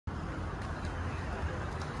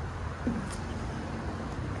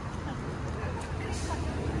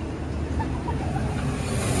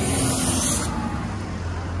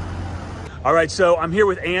All right, so I'm here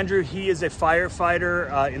with Andrew. He is a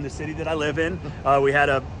firefighter in the city that I live in. We had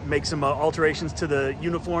to make some alterations to the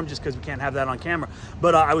uniform just because we can't have that on camera.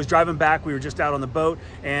 But I was driving back, we were just out on the boat,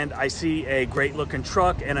 and I see a great looking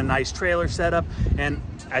truck and a nice trailer setup. And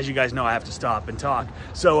as you guys know, I have to stop and talk.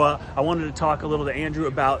 So I wanted to talk a little to Andrew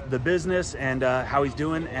about the business and how he's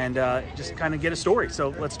doing and just kind of get a story. So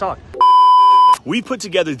let's talk. We put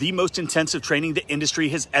together the most intensive training the industry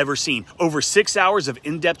has ever seen. Over 6 hours of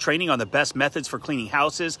in-depth training on the best methods for cleaning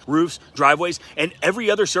houses, roofs, driveways, and every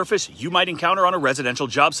other surface you might encounter on a residential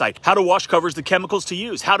job site. How to wash covers, the chemicals to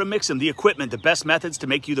use, how to mix them, the equipment, the best methods to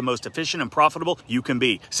make you the most efficient and profitable you can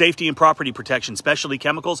be. Safety and property protection, specialty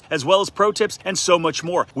chemicals, as well as pro tips, and so much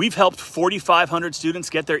more. We've helped 4,500 students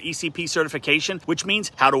get their ECP certification, which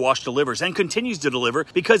means How to Wash delivers and continues to deliver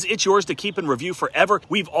because it's yours to keep and review forever.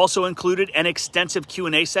 We've also included an extensive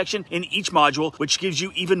Q&A section in each module, which gives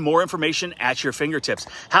you even more information at your fingertips.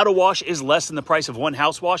 How to Wash is less than the price of one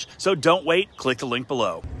house wash, so don't wait. Click the link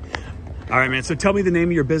below. All right, man. So tell me the name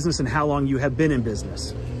of your business and how long you have been in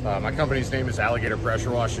business. My company's name is Alligator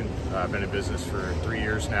Pressure Washing. I've been in business for 3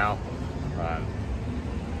 years now.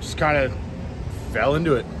 Just kind of fell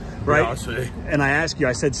into it. Right. And I asked you,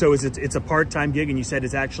 I said, so it's a part-time gig, and you said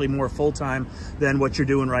it's actually more full-time than what you're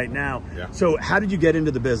doing right now. Yeah. So how did you get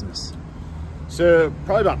into the business? So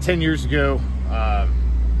probably about 10 years ago, I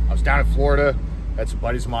was down in Florida, had some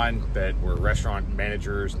buddies of mine that were restaurant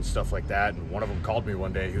managers and stuff like that. And one of them called me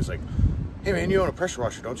one day. He was like, "Hey man, you own a pressure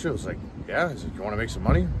washer, don't you?" I was like, "Yeah." He said, "You want to make some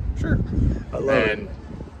money?" "Sure." I love it. And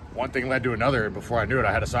one thing led to another, and before I knew it,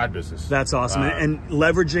 I had a side business. That's awesome. And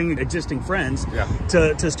leveraging existing friends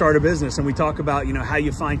to start a business. And we talk about, you know, how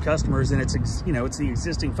you find customers, and it's the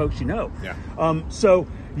existing folks you know. Yeah. So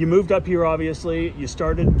you moved up here, obviously. You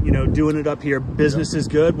started, you know, doing it up here. Business is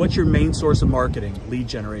good. What's your main source of marketing, lead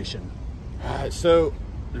generation? So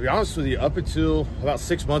to be honest with you, up until about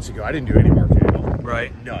 6 months ago, I didn't do any marketing at all.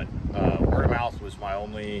 Right. None. Word of mouth was my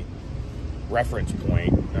only reference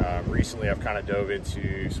point. Recently I've kind of dove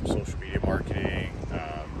into some social media marketing.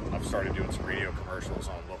 I've started doing some radio commercials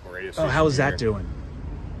on local radio stations. Oh, how is that doing?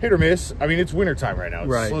 Hit or miss. I mean, it's winter time right now. It's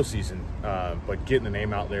right. Slow season. But getting the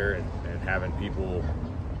name out there and having people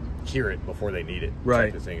hear it before they need it,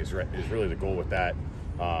 right, type of thing is really the goal with that.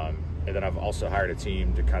 And then I've also hired a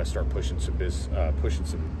team to kind of start pushing some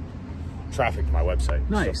traffic to my website.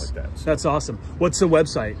 Nice. Stuff like that. So that's awesome. What's the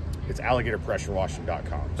website? It's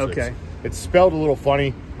alligatorpressurewashing.com. So okay. It's spelled a little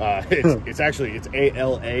funny. It's actually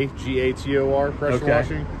ALAGATOR pressure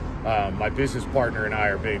washing. My business partner and I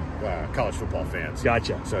are big college football fans.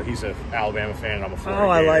 Gotcha. So he's an Alabama fan, and I'm a Florida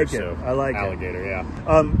I like it. So I like Alligator, it.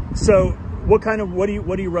 Yeah. So what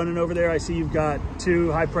are you running over there? I see you've got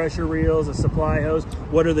 2 high pressure reels, a supply hose.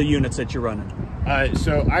 What are the units that you're running?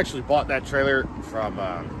 So I actually bought that trailer from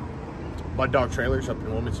Mud Dog Trailers up in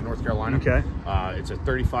Wilmington, North Carolina. Okay. It's a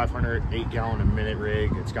 3,500 8-gallon-a-minute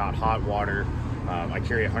rig. It's got hot water. I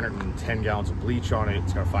carry 110 gallons of bleach on it.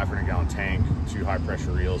 It's got a 500-gallon tank, 2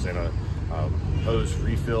 high-pressure reels, and a hose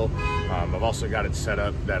refill. I've also got it set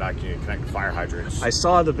up that I can connect to fire hydrants. I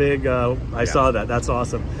saw the big, I saw that. That's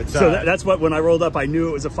awesome. That's what, when I rolled up, I knew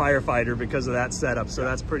it was a firefighter because of that setup. So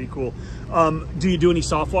that's pretty cool. Do you do any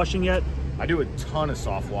soft washing yet? I do a ton of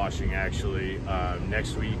soft washing, actually.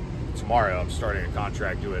 Next week, tomorrow, I'm starting a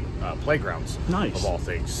contract doing playgrounds. Nice. Of all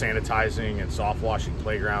things, sanitizing and soft washing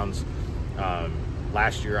playgrounds.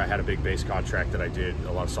 Last year I had a big base contract that I did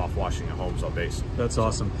a lot of soft washing at homes on base. That's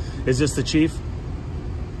awesome. Is this the chief?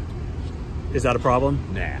 Is that a problem?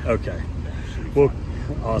 Nah. Okay. Well,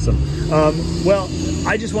 awesome. Well,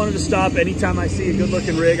 I just wanted to stop. Anytime I see a good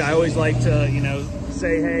looking rig, I always like to, you know,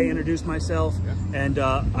 say hey, introduce myself. Yeah. And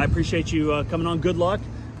I appreciate you coming on. Good luck.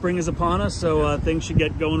 Spring is upon us, so things should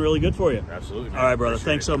get going really good for you. Absolutely, man. All right, brother.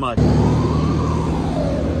 Thanks so much.